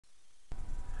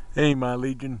Hey, my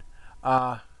legion.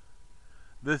 Uh,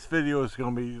 this video is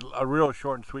going to be a real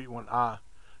short and sweet one.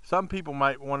 Some people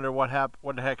might wonder what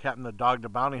the heck happened to Dog the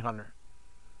Bounty Hunter.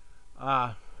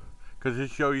 Because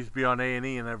his show used to be on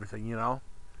A&E and everything, you know.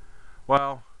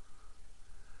 Well,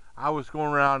 I was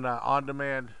going around on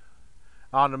demand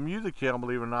on the music channel,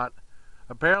 believe it or not.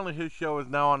 Apparently, his show is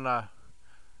now on on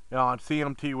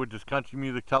CMT, which is Country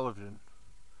Music Television.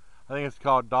 I think it's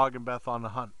called Dog and Beth on the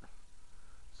Hunt.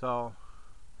 So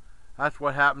that's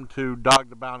what happened to Dog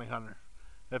the Bounty Hunter.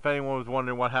 If anyone was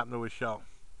wondering what happened to his show.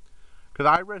 Because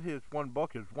I read his one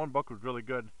book. His one book was really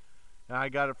good. And I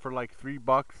got it for like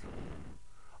 $3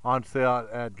 on sale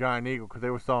at Giant Eagle because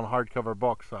they were selling hardcover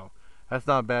books. So that's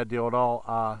not a bad deal at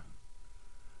all.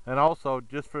 And also,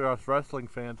 just for us wrestling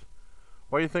fans,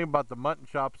 what do you think about the mutton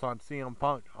chops on CM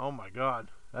Punk? Oh my God,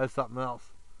 that's something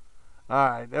else.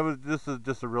 Alright, this is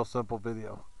just a real simple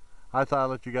video. I thought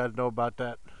I'd let you guys know about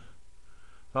that.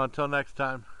 So until next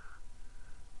time,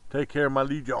 take care, my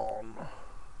legion.